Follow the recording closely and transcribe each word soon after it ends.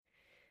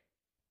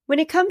When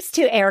it comes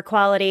to air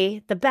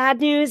quality, the bad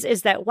news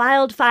is that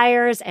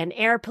wildfires and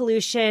air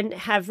pollution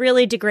have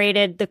really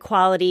degraded the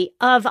quality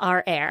of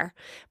our air.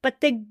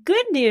 But the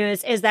good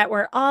news is that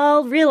we're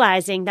all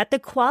realizing that the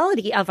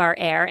quality of our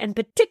air, and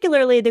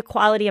particularly the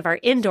quality of our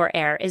indoor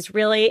air, is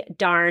really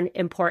darn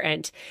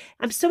important.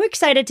 I'm so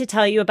excited to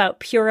tell you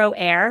about Puro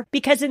Air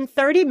because in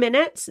 30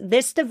 minutes,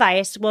 this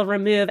device will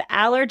remove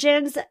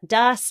allergens,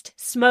 dust,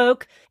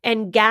 smoke,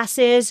 and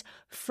gases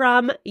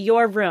from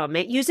your room.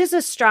 It uses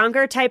a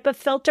stronger type of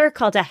filter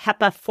called a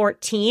HEPA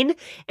 14,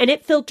 and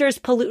it filters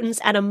pollutants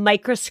at a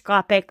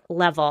microscopic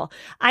level.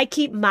 I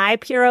keep my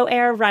Puro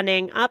Air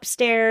running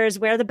upstairs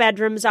where the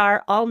bedrooms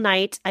are all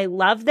night. I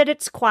love that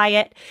it's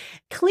quiet.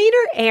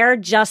 Cleaner air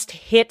just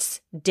hits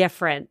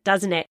different,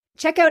 doesn't it?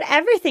 Check out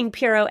everything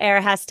Puro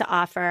Air has to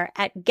offer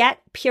at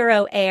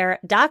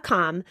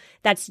getpuroair.com.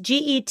 That's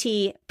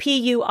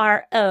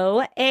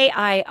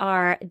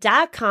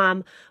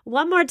GETPUROAIR.com.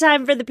 One more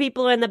time for the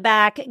people in the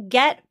back,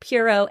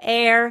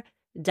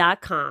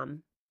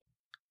 getpuroair.com.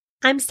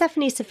 I'm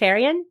Stephanie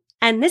Seferian,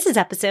 and this is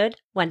episode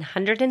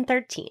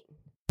 113.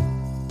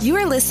 You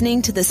are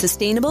listening to the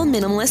Sustainable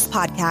Minimalist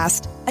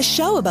Podcast, a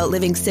show about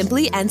living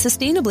simply and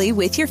sustainably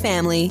with your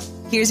family.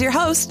 Here's your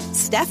host,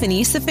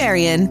 Stephanie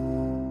Seferian.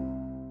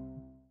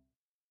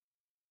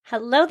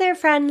 Hello there,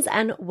 friends,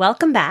 and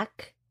welcome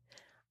back.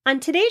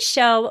 On today's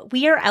show,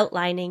 we are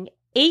outlining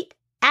 8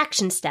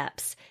 action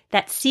steps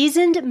that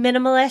seasoned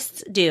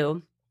minimalists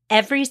do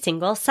every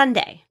single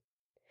Sunday.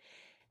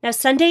 Now,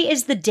 Sunday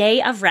is the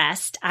day of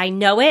rest. I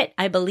know it,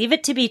 I believe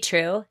it to be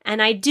true,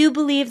 and I do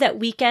believe that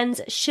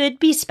weekends should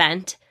be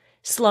spent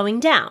slowing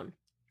down.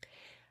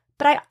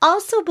 But I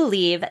also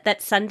believe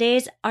that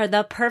Sundays are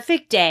the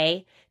perfect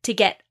day to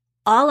get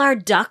all our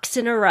ducks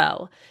in a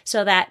row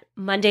so that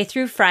Monday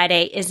through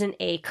Friday isn't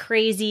a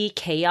crazy,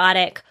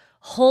 chaotic,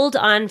 hold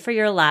on for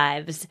your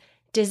lives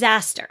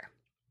disaster.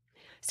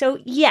 So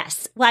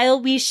yes, while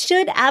we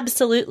should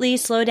absolutely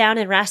slow down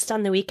and rest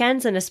on the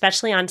weekends and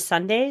especially on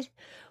Sundays,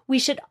 we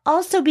should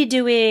also be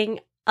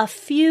doing a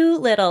few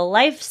little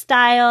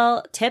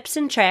lifestyle tips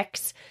and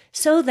tricks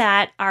so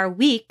that our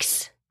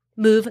weeks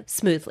move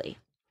smoothly.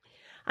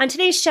 On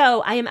today's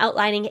show, I am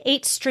outlining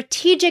 8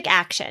 strategic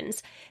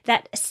actions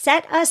that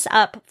set us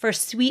up for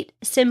sweet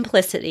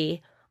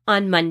simplicity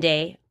on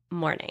Monday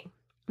morning.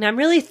 Now, I'm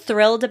really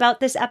thrilled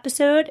about this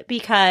episode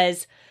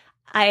because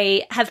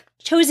I have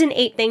chosen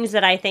 8 things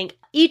that I think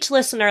each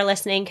listener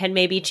listening can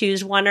maybe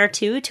choose 1 or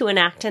 2 to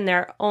enact in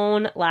their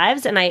own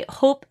lives. And I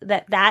hope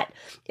that that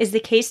is the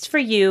case for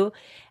you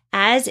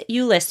as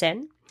you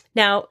listen.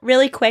 Now,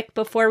 really quick,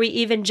 before we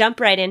even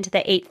jump right into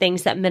the 8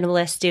 things that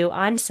minimalists do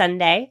on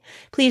Sunday,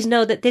 please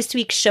know that this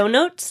week's show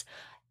notes,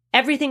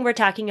 everything we're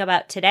talking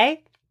about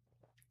today,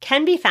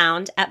 can be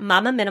found at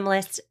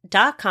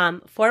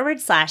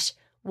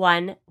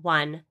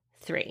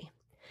mamaminimalist.com/113.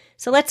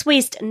 So let's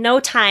waste no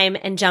time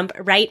and jump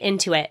right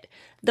into it.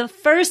 The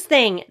first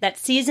thing that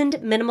seasoned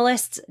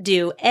minimalists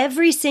do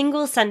every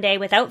single Sunday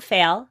without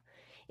fail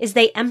is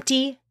they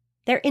empty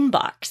their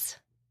inbox.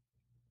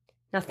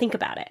 Now think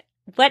about it.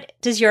 What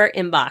does your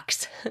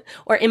inbox,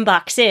 or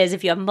inboxes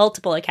if you have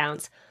multiple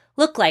accounts,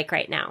 look like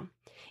right now?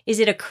 Is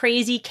it a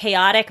crazy,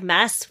 chaotic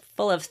mess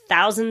full of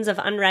thousands of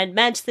unread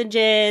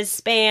messages,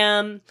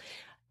 spam,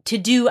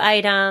 to-do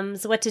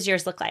items? What does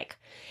yours look like?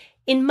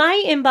 In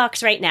my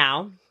inbox right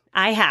now,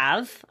 I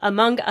have,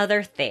 among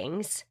other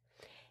things,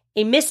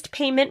 a missed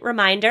payment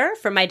reminder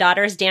for my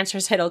daughter's dance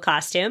recital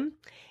costume,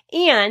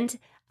 and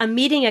a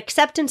meeting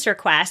acceptance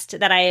request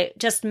that I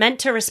just meant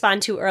to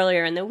respond to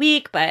earlier in the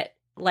week, but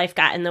life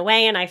got in the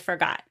way and I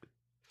forgot.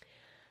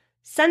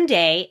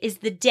 Sunday is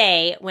the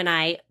day when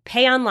I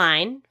pay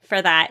online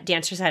for that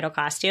dance recital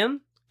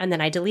costume, and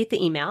then I delete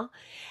the email.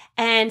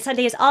 And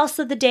Sunday is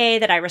also the day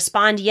that I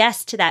respond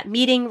yes to that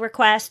meeting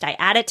request, I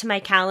add it to my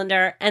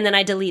calendar, and then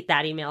I delete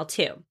that email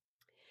too.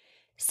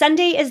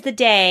 Sunday is the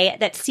day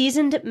that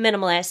seasoned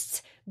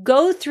minimalists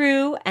go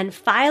through and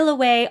file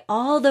away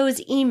all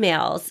those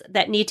emails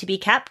that need to be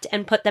kept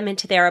and put them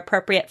into their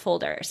appropriate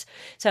folders.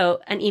 So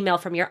an email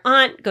from your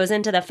aunt goes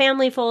into the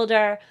family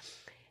folder.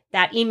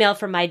 That email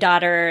from my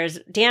daughter's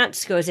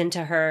dance goes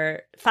into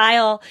her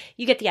file.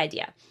 You get the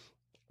idea.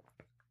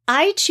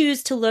 I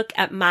choose to look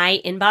at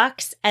my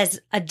inbox as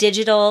a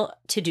digital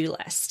to-do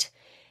list.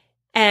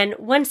 And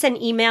once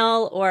an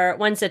email or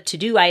once a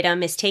to-do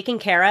item is taken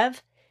care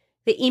of,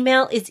 the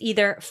email is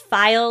either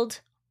filed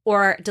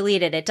or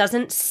deleted. It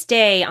doesn't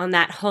stay on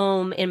that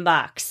home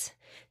inbox.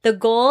 The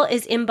goal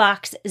is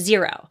inbox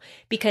 0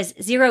 because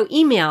 0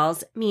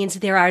 emails means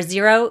there are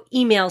 0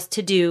 emails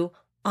to do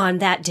on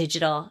that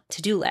digital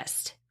to-do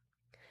list.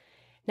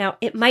 Now,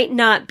 it might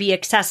not be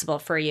accessible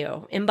for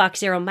you. Inbox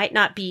 0 might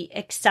not be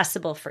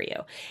accessible for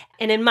you.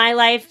 And in my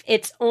life,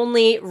 it's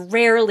only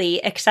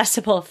rarely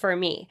accessible for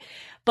me.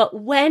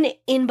 But when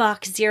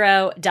inbox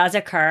 0 does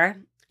occur,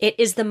 it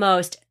is the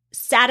most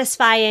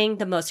satisfying,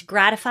 the most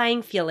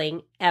gratifying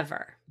feeling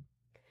ever.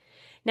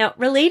 Now,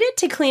 related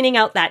to cleaning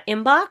out that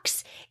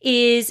inbox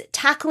is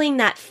tackling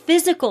that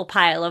physical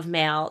pile of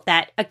mail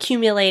that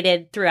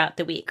accumulated throughout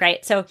the week,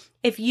 right? So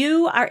if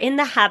you are in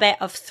the habit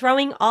of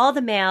throwing all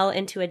the mail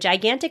into a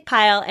gigantic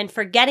pile and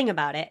forgetting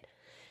about it,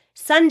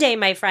 Sunday,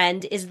 my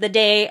friend, is the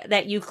day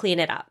that you clean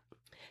it up.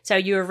 So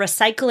you're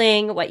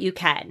recycling what you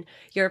can.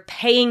 You're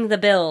paying the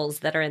bills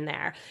that are in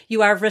there.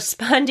 You are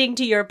responding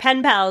to your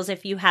pen pals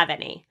if you have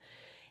any.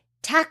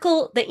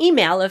 Tackle the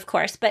email, of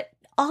course, but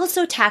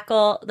also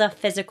tackle the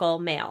physical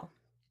mail.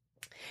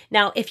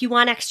 Now, if you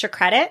want extra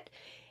credit,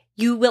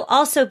 you will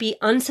also be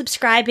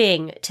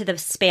unsubscribing to the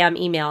spam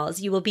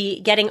emails. You will be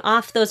getting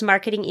off those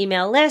marketing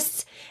email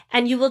lists,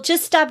 and you will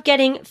just stop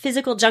getting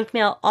physical junk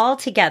mail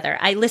altogether.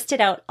 I listed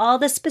out all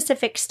the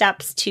specific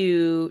steps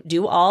to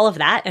do all of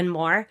that and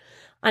more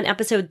on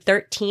episode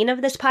 13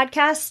 of this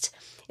podcast.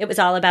 It was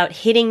all about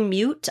hitting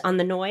mute on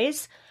the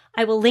noise.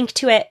 I will link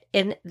to it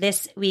in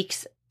this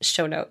week's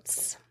show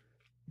notes.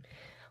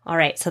 All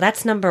right, so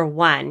that's number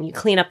 1. You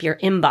clean up your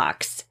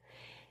inbox.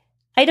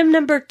 Item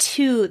number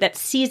 2 that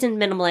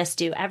seasoned minimalists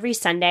do every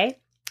Sunday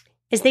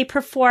is they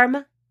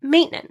perform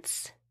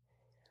maintenance.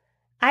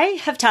 I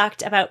have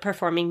talked about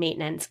performing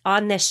maintenance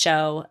on this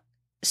show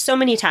so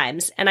many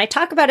times, and I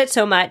talk about it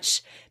so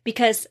much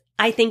because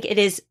I think it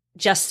is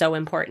just so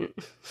important.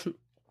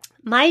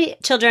 My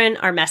children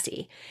are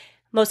messy.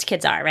 Most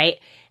kids are, right?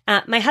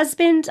 My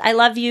husband, I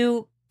love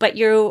you, but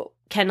you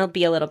can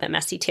be a little bit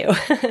messy too.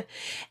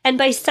 And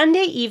by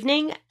Sunday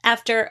evening,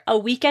 after a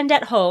weekend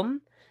at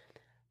home,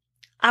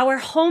 our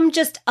home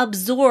just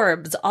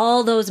absorbs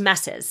all those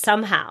messes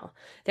somehow.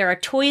 There are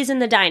toys in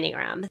the dining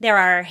room. There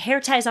are hair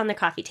ties on the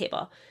coffee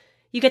table.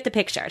 You get the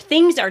picture.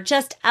 Things are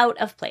just out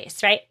of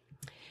place, right?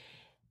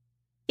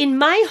 In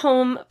my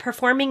home,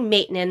 performing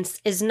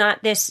maintenance is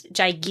not this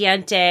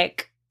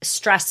gigantic,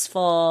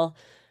 stressful,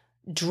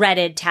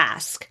 dreaded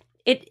task.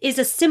 It is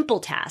a simple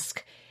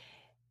task.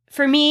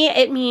 For me,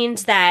 it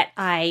means that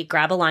I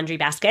grab a laundry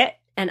basket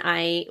and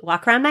I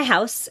walk around my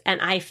house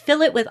and I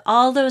fill it with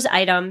all those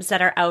items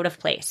that are out of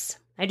place.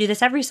 I do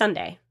this every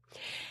Sunday.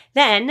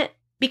 Then,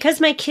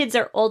 because my kids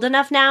are old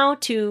enough now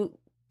to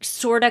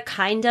sorta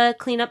kinda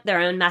clean up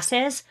their own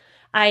messes,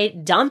 I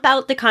dump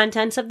out the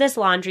contents of this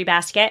laundry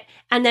basket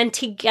and then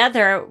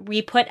together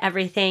we put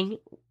everything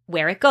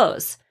where it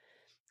goes.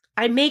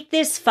 I make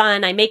this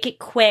fun. I make it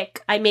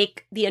quick. I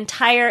make the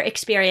entire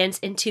experience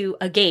into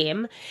a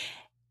game.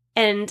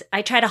 And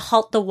I try to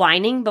halt the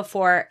whining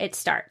before it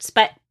starts.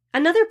 But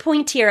another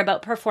point here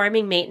about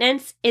performing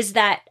maintenance is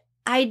that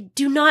I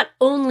do not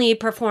only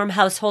perform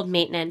household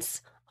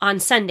maintenance on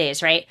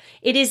Sundays, right?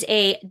 It is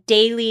a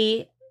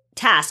daily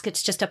task.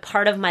 It's just a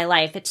part of my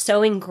life. It's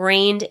so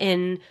ingrained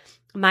in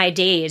my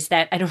days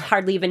that I don't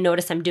hardly even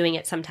notice I'm doing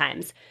it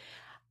sometimes.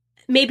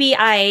 Maybe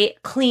I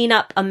clean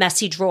up a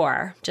messy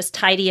drawer, just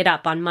tidy it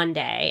up on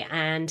Monday,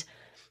 and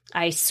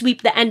I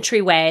sweep the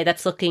entryway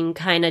that's looking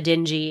kind of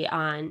dingy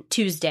on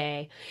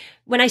Tuesday.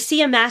 When I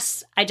see a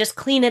mess, I just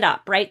clean it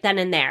up right then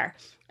and there.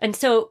 And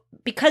so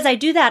because I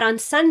do that on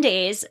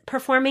Sundays,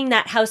 performing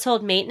that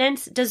household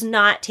maintenance does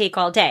not take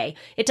all day.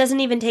 It doesn't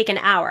even take an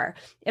hour.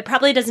 It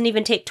probably doesn't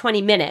even take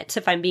 20 minutes,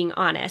 if I'm being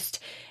honest.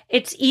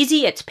 It's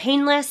easy, it's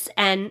painless,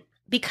 and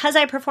because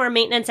I perform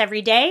maintenance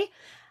every day,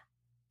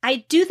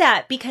 I do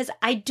that because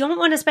I don't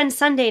want to spend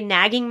Sunday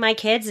nagging my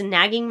kids and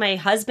nagging my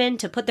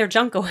husband to put their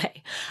junk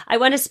away. I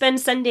want to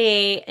spend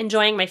Sunday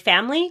enjoying my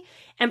family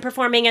and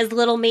performing as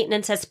little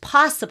maintenance as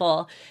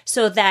possible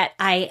so that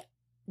I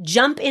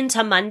jump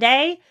into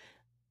Monday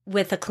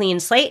with a clean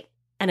slate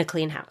and a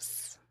clean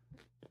house.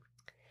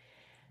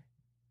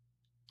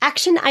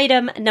 Action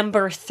item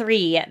number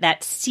 3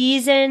 that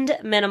seasoned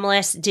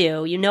minimalists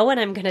do. You know what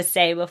I'm going to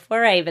say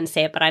before I even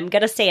say it, but I'm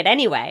going to say it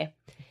anyway.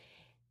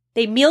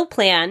 They meal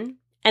plan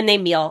and they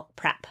meal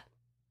prep.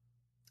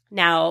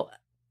 Now,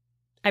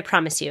 I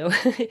promise you,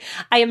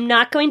 I am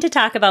not going to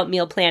talk about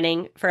meal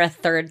planning for a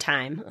third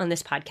time on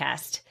this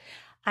podcast.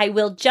 I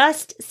will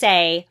just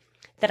say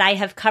that I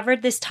have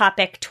covered this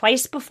topic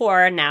twice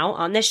before now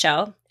on this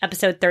show,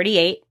 episode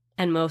 38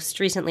 and most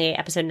recently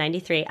episode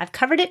 93. I've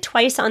covered it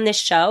twice on this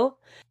show,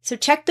 so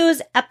check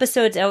those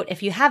episodes out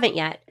if you haven't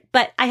yet.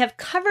 But I have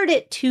covered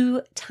it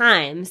 2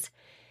 times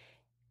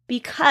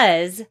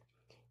because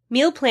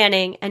meal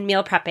planning and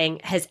meal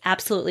prepping has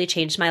absolutely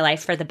changed my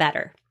life for the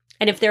better.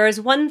 And if there is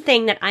one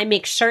thing that I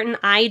make certain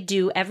I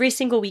do every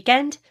single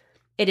weekend,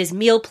 it is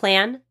meal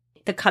plan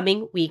the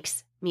coming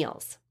week's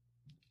meals.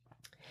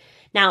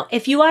 Now,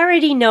 if you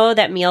already know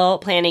that meal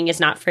planning is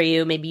not for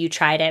you, maybe you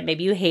tried it,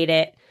 maybe you hate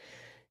it,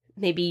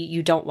 maybe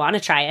you don't want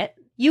to try it,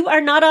 you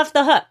are not off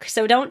the hook,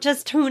 so don't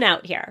just tune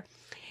out here.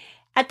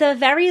 At the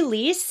very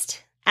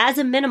least, as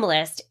a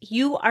minimalist,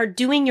 you are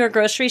doing your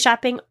grocery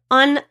shopping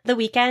on the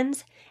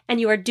weekends, and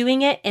you are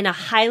doing it in a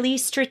highly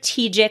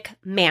strategic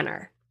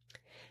manner.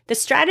 The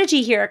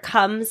strategy here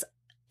comes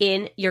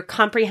in your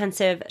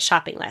comprehensive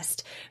shopping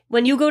list.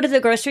 When you go to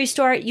the grocery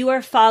store, you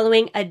are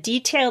following a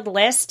detailed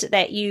list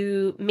that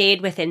you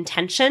made with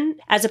intention,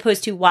 as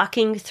opposed to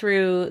walking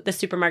through the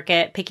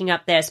supermarket, picking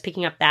up this,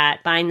 picking up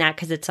that, buying that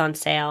because it's on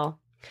sale.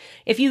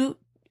 If you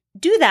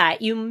do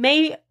that, you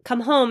may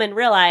come home and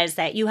realize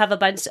that you have a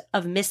bunch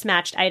of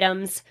mismatched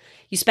items.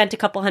 You spent a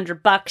couple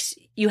 $100.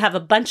 You have a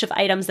bunch of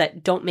items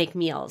that don't make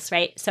meals,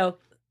 right? So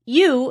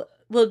you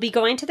will be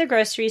going to the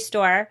grocery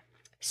store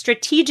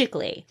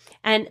strategically.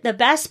 And the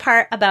best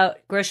part about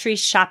grocery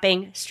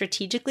shopping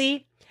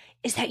strategically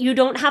is that you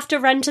don't have to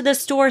run to the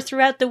store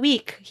throughout the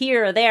week,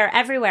 here, there,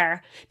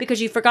 everywhere,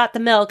 because you forgot the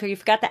milk or you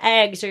forgot the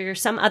eggs or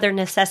some other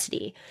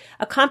necessity.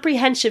 A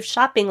comprehensive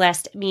shopping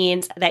list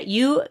means that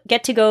you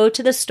get to go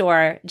to the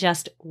store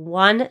just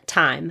one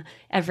time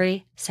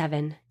every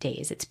 7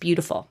 days. It's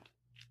beautiful.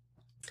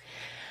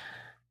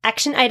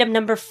 Action item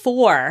number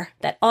 4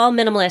 that all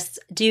minimalists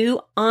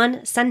do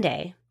on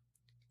Sunday.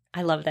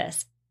 I love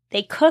this.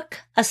 They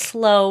cook a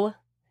slow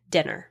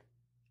dinner.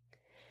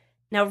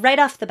 Now, right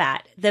off the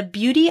bat, the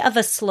beauty of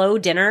a slow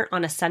dinner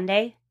on a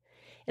Sunday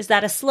is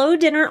that a slow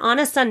dinner on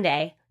a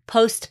Sunday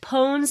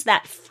postpones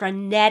that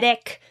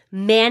frenetic,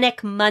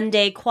 manic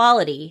Monday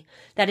quality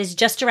that is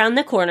just around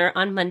the corner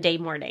on Monday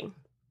morning.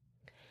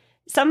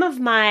 Some of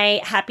my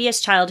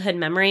happiest childhood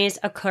memories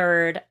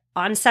occurred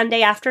on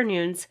Sunday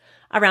afternoons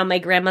around my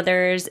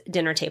grandmother's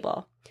dinner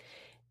table.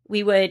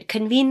 We would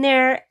convene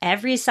there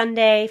every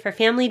Sunday for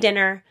family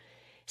dinner.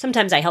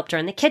 Sometimes I helped her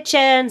in the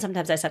kitchen.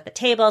 Sometimes I set the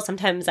table.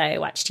 Sometimes I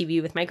watched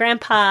TV with my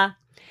grandpa.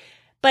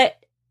 But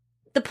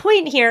the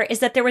point here is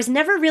that there was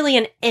never really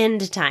an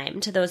end time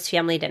to those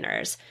family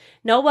dinners.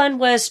 No one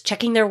was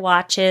checking their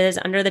watches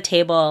under the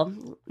table.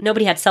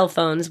 Nobody had cell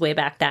phones way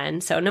back then,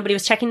 so nobody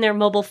was checking their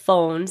mobile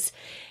phones.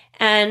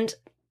 And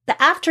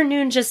the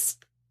afternoon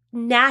just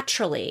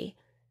naturally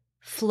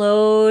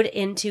flowed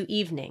into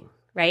evening,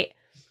 right?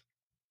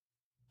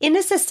 In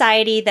a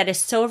society that is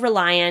so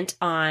reliant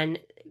on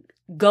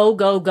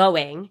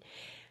going,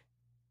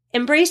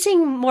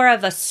 embracing more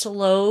of a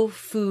slow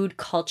food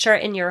culture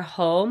in your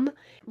home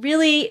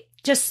really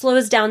just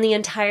slows down the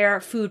entire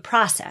food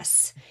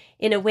process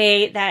in a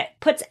way that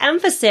puts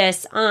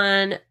emphasis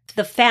on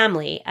the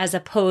family as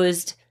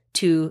opposed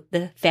to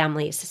the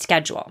family's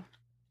schedule.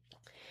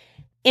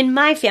 In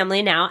my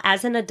family now,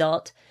 as an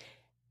adult,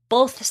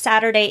 both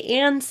Saturday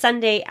and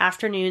Sunday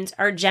afternoons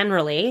are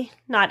generally,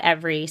 not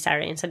every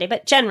Saturday and Sunday,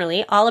 but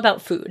generally all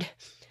about food.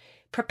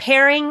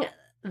 Preparing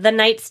the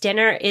night's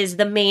dinner is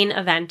the main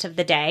event of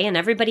the day, and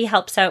everybody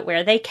helps out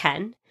where they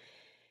can.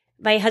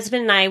 My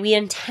husband and I, we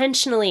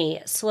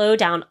intentionally slow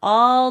down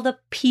all the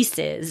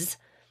pieces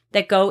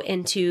that go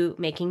into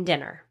making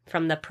dinner,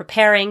 from the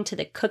preparing to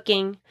the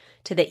cooking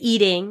to the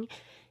eating,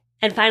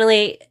 and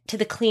finally to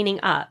the cleaning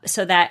up,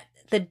 so that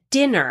the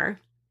dinner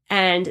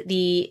and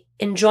the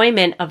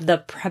enjoyment of the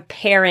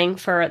preparing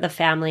for the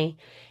family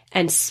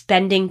and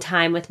spending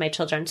time with my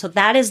children. So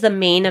that is the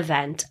main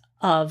event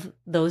of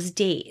those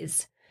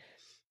days.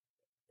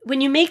 When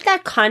you make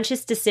that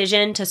conscious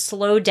decision to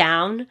slow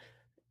down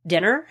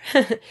dinner,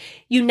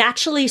 you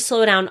naturally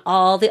slow down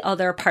all the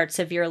other parts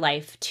of your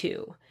life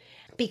too,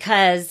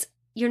 because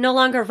you're no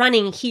longer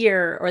running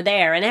here or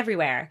there and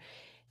everywhere,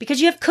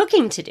 because you have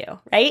cooking to do,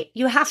 right?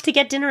 You have to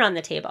get dinner on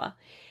the table,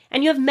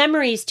 and you have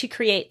memories to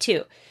create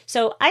too.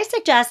 So I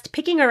suggest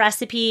picking a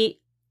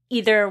recipe,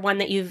 either one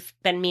that you've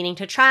been meaning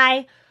to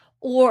try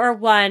or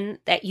one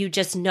that you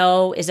just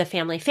know is a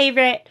family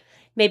favorite.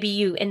 Maybe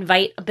you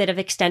invite a bit of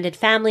extended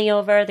family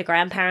over, the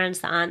grandparents,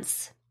 the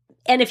aunts.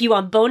 And if you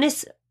want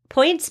bonus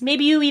points,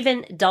 maybe you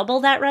even double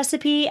that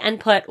recipe and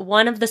put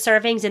one of the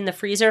servings in the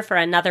freezer for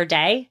another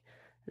day.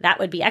 That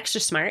would be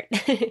extra smart.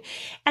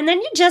 And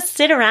then you just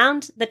sit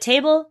around the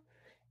table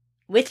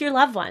with your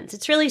loved ones.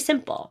 It's really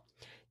simple.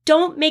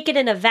 Don't make it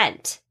an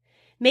event.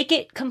 Make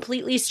it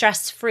completely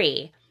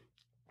stress-free.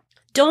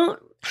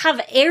 Don't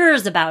have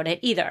airs about it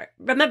either.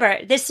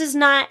 Remember, this is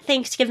not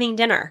Thanksgiving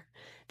dinner.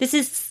 This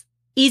is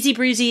easy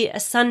breezy, a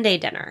Sunday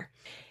dinner.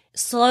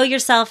 Slow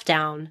yourself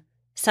down,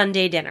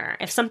 Sunday dinner.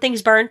 If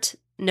something's burnt,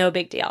 no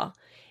big deal.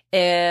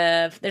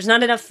 If there's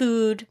not enough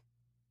food,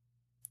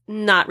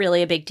 not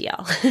really a big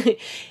deal.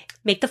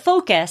 Make the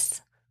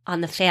focus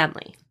on the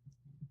family.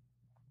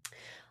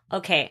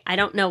 Okay, I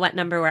don't know what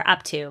number we're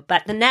up to,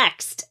 but the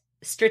next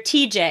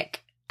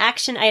strategic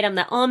action item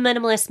that all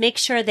minimalists make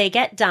sure they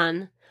get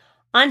done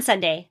on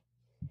Sunday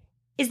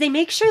is they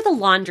make sure the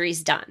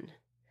laundry's done.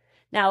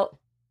 Now,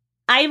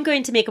 I am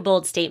going to make a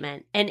bold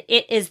statement, and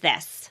it is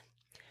this.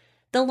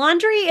 The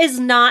laundry is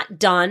not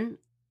done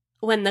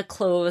when the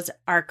clothes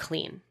are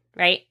clean,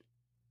 right?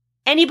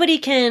 Anybody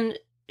can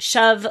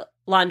shove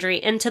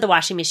laundry into the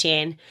washing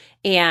machine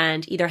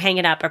and either hang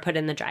it up or put it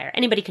in the dryer.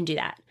 Anybody can do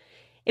that.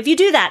 If you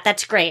do that,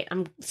 that's great.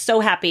 I'm so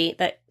happy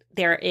that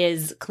there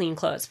is clean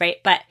clothes, right?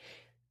 But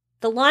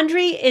the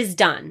laundry is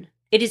done.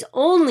 It is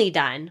only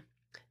done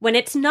when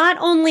it's not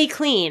only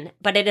clean,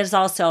 but it is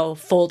also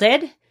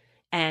folded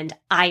and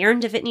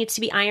ironed if it needs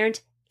to be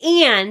ironed.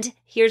 And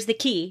here's the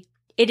key,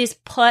 it is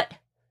put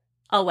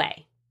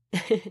away.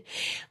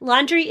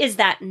 Laundry is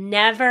that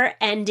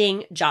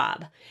never-ending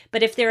job.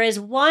 But if there is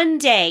one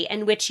day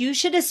in which you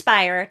should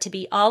aspire to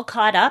be all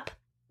caught up,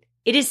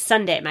 it is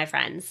Sunday, my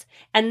friends.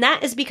 And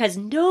that is because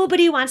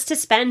nobody wants to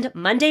spend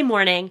Monday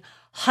morning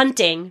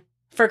hunting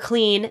for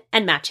clean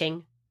and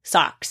matching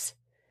socks.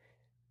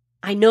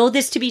 I know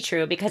this to be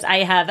true because I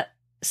have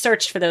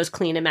searched for those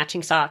clean and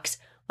matching socks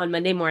on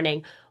Monday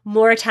morning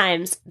more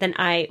times than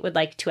I would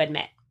like to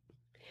admit.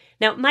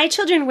 Now, my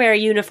children wear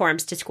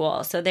uniforms to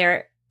school, so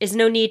there is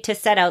no need to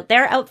set out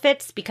their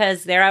outfits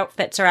because their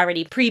outfits are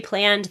already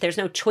pre-planned. There's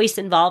no choice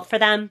involved for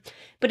them.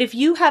 But if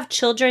you have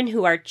children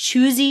who are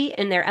choosy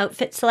in their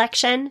outfit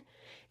selection,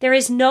 there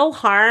is no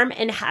harm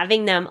in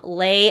having them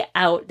lay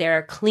out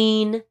their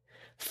clean,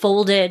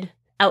 folded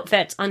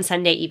outfits on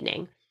Sunday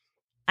evening.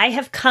 I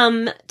have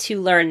come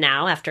to learn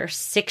now, after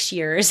 6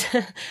 years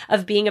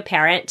of being a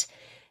parent,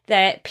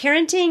 that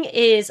parenting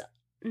is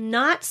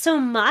not so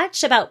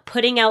much about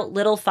putting out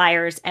little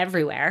fires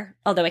everywhere,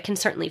 although it can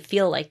certainly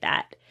feel like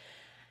that.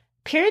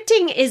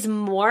 Parenting is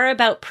more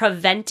about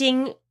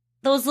preventing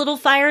those little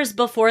fires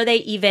before they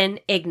even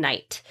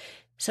ignite.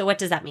 So what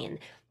does that mean?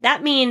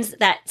 That means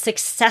that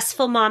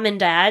successful mom and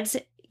dads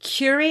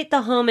curate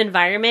the home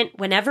environment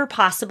whenever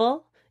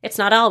possible. It's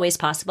not always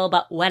possible,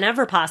 but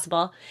whenever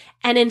possible,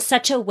 and in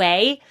such a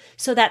way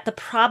so that the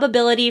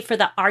probability for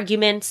the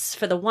arguments,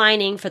 for the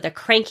whining, for the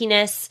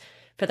crankiness,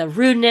 for the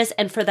rudeness,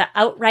 and for the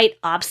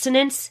outright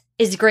obstinance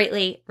is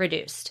greatly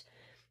reduced.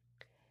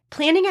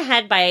 Planning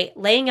ahead by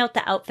laying out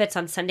the outfits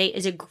on Sunday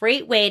is a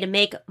great way to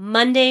make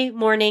Monday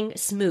morning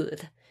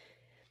smooth.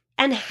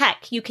 And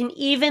heck, you can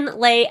even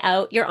lay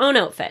out your own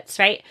outfits,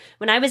 right?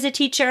 When I was a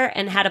teacher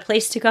and had a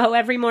place to go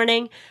every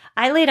morning,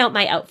 I laid out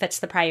my outfits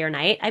the prior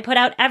night. I put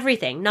out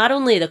everything, not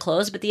only the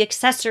clothes, but the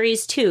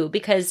accessories too,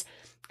 because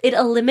it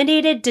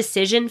eliminated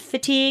decision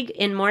fatigue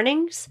in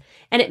mornings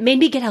and it made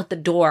me get out the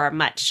door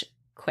much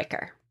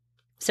quicker.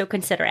 So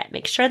consider it.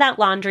 Make sure that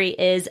laundry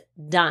is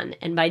done.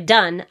 And by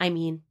done, I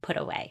mean put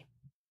away.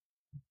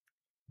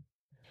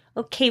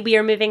 Okay, we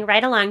are moving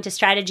right along to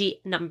strategy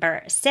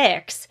number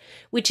 6,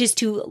 which is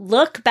to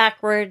look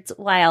backwards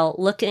while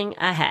looking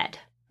ahead.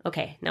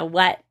 Okay, now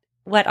what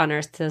on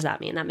earth does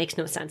that mean? That makes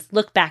no sense.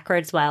 Look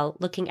backwards while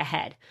looking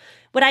ahead.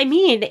 What I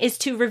mean is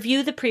to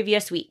review the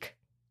previous week.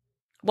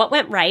 What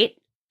went right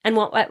and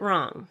what went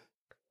wrong?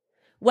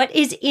 What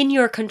is in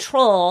your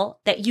control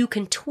that you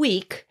can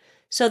tweak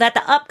so that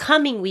the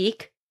upcoming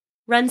week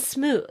runs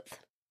smooth?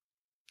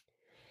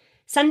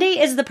 Sunday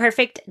is the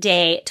perfect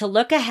day to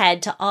look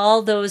ahead to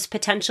all those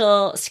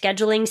potential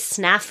scheduling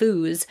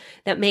snafus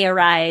that may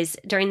arise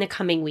during the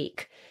coming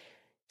week.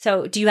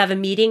 So, do you have a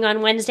meeting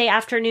on Wednesday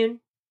afternoon?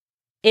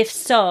 If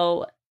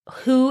so,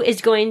 who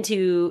is going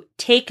to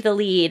take the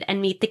lead and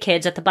meet the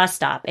kids at the bus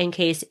stop in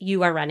case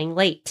you are running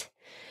late?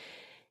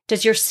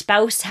 Does your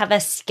spouse have a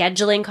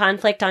scheduling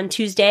conflict on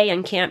Tuesday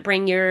and can't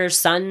bring your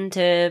son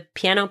to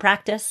piano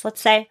practice,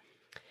 let's say?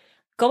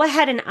 Go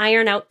ahead and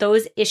iron out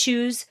those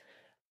issues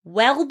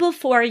well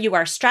before you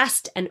are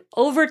stressed and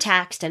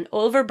overtaxed and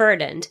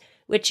overburdened,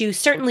 which you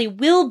certainly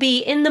will be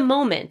in the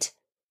moment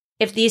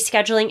if these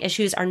scheduling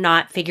issues are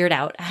not figured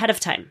out ahead of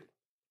time.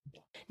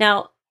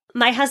 Now,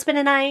 my husband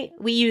and I,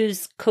 we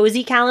use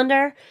Cozy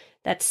Calendar,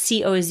 that's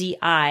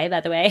C-O-Z-I, by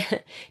the way,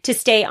 to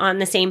stay on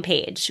the same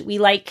page. We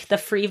like the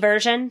free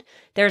version.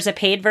 There's a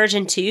paid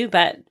version too,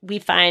 but we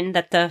find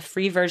that the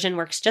free version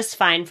works just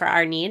fine for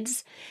our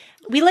needs.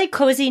 We like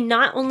Cozy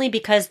not only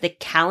because the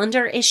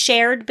calendar is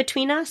shared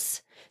between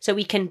us, so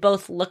we can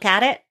both look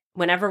at it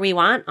whenever we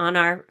want on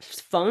our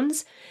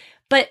phones,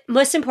 but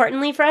most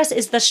importantly for us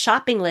is the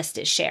shopping list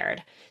is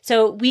shared.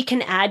 So we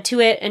can add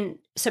to it and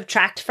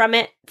subtract from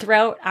it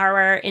throughout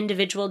our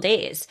individual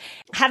days.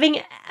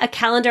 Having a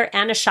calendar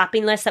and a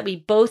shopping list that we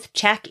both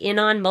check in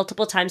on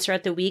multiple times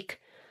throughout the week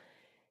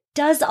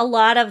does a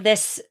lot of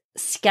this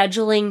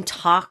scheduling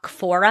talk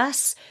for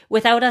us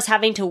without us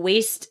having to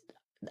waste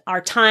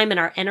our time and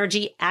our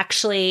energy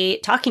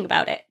actually talking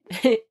about it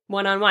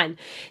one-on-one.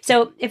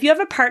 So if you have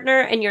a partner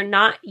and you're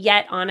not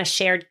yet on a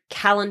shared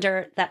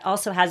calendar that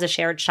also has a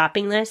shared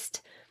shopping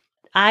list,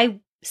 I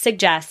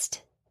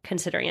suggest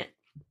considering it.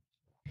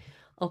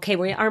 Okay,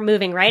 we are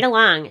moving right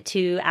along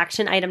to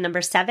action item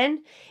number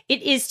 7.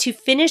 It is to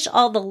finish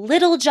all the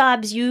little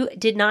jobs you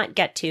did not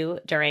get to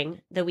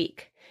during the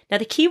week. Now,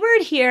 the key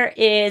word here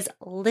is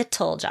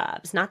little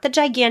jobs, not the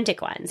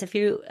gigantic ones. If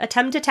you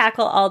attempt to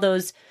tackle all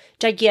those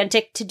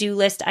gigantic to-do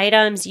list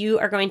items, you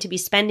are going to be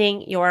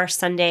spending your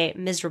Sunday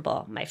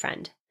miserable, my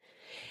friend.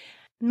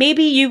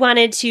 Maybe you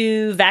wanted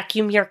to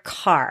vacuum your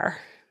car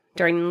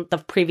during the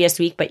previous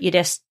week, but you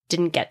just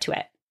didn't get to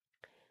it.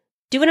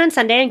 Do it on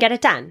Sunday and get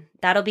it done.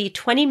 That'll be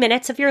 20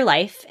 minutes of your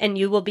life, and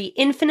you will be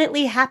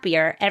infinitely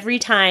happier every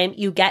time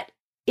you get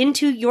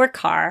into your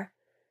car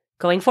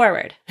going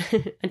forward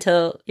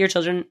until your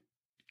children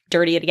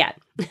dirty it again.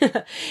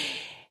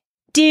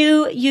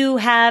 Do you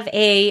have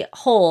a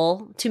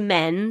hole to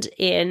mend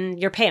in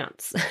your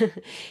pants?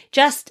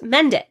 Just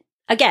mend it.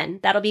 Again,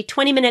 that'll be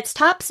 20 minutes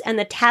tops, and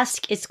the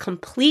task is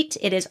complete.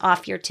 It is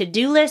off your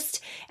to-do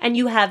list, and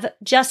you have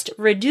just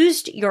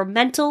reduced your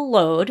mental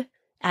load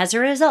as a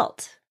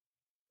result.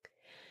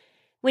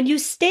 When you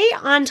stay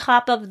on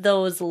top of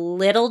those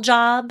little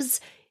jobs,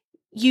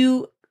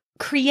 you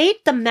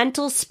create the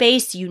mental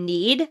space you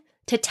need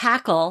to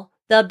tackle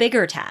the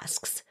bigger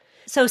tasks.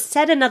 So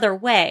said another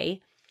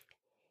way,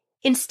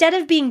 Instead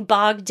of being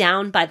bogged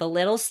down by the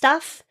little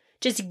stuff,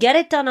 just get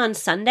it done on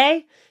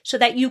Sunday so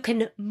that you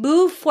can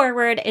move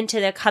forward into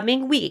the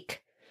coming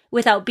week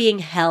without being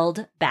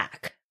held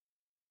back.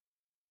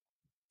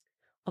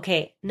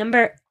 Okay,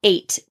 number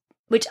 8,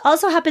 which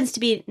also happens to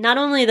be not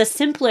only the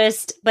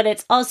simplest, but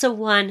it's also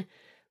one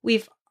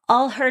we've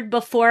all heard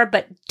before,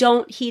 but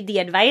don't heed the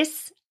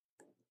advice.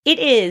 It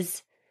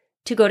is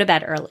to go to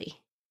bed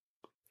early.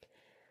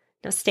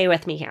 Now stay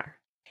with me here.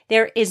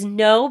 There is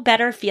no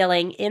better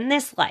feeling in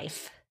this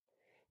life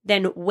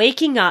than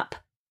waking up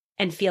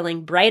and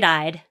feeling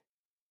bright-eyed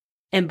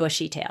and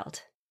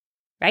bushy-tailed,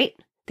 right?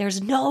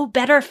 There's no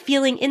better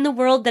feeling in the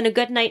world than a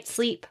good night's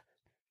sleep.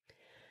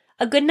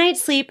 A good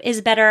night's sleep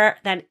is better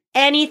than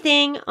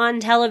anything on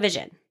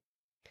television.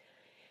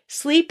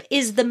 Sleep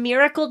is the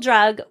miracle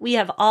drug we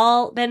have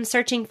all been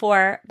searching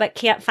for but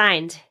can't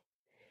find.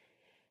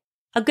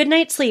 A good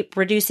night's sleep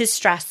reduces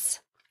stress.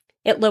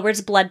 It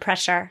lowers blood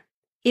pressure.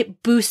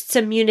 It boosts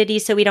immunity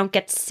so we don't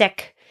get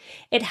sick.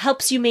 It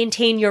helps you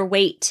maintain your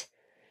weight.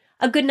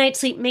 A good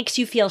night's sleep makes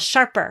you feel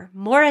sharper,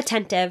 more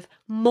attentive,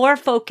 more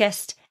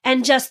focused,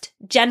 and just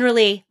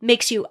generally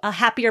makes you a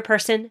happier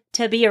person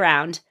to be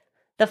around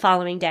the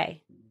following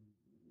day.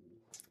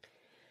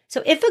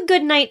 So if a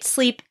good night's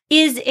sleep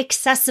is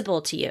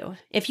accessible to you,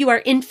 if you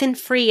are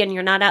infant-free and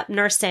you're not up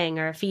nursing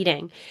or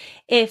feeding,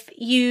 if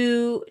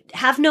you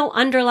have no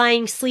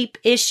underlying sleep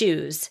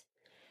issues,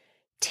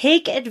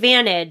 take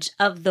advantage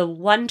of the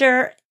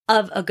wonder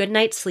of a good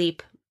night's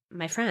sleep,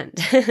 my friend.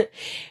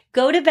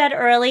 Go to bed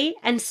early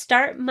and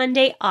start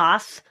Monday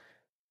off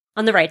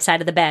on the right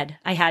side of the bed.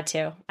 I had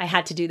to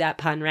do that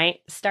pun,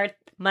 right? Start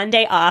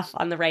Monday off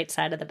on the right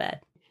side of the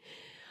bed.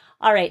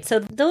 All right, so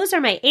those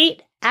are my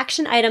 8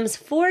 action items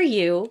for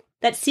you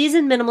that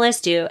seasoned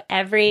minimalists do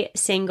every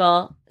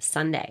single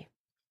Sunday.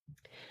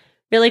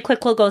 Really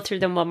quick, we'll go through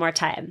them one more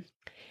time.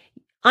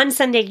 On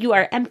Sunday, you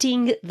are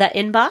emptying the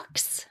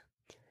inbox.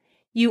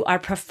 You are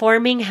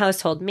performing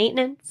household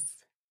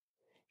maintenance.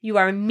 You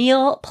are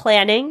meal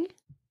planning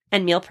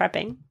and meal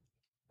prepping.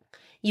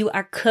 You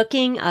are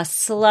cooking a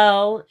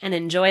slow and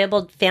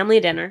enjoyable family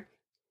dinner.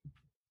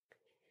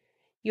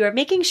 You are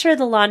making sure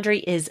the laundry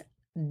is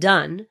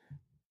done.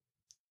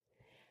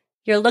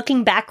 You're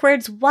looking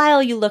backwards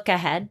while you look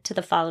ahead to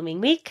the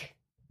following week.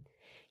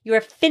 You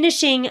are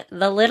finishing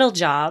the little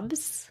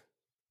jobs.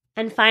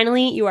 And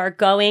finally, you are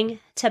going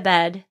to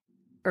bed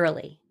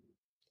early.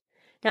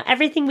 Now,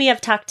 everything we have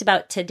talked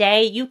about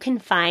today, you can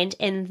find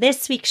in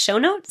this week's show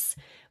notes,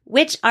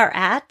 which are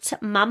at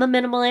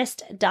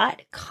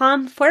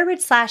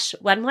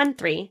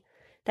mamaminimalist.com/113.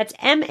 That's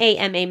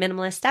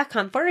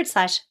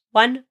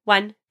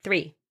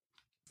mamaminimalist.com/113.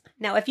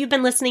 Now, if you've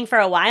been listening for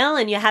a while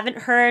and you haven't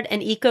heard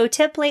an eco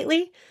tip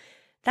lately,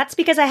 that's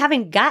because I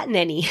haven't gotten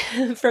any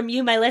from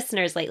you, my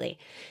listeners, lately.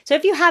 So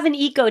if you have an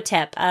eco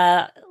tip,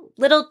 a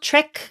little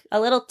trick, a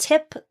little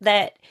tip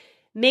that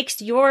makes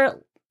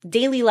your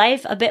daily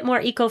life a bit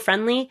more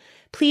eco-friendly,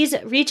 please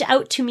reach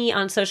out to me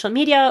on social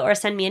media or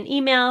send me an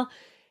email.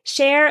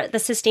 Share the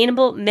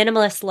Sustainable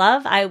Minimalist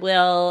love. I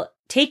will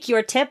take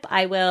your tip.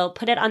 I will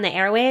put it on the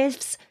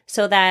airwaves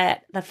so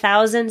that the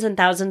thousands and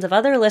thousands of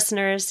other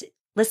listeners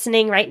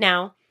listening right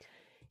now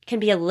can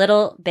be a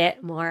little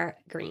bit more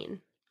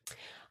green.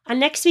 On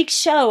next week's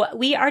show,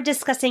 we are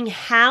discussing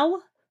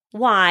how,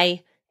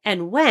 why,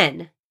 and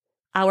when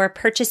our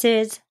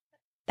purchases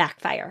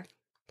backfire.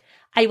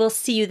 I will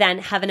see you then.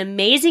 Have an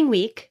amazing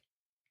week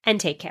and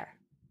take care.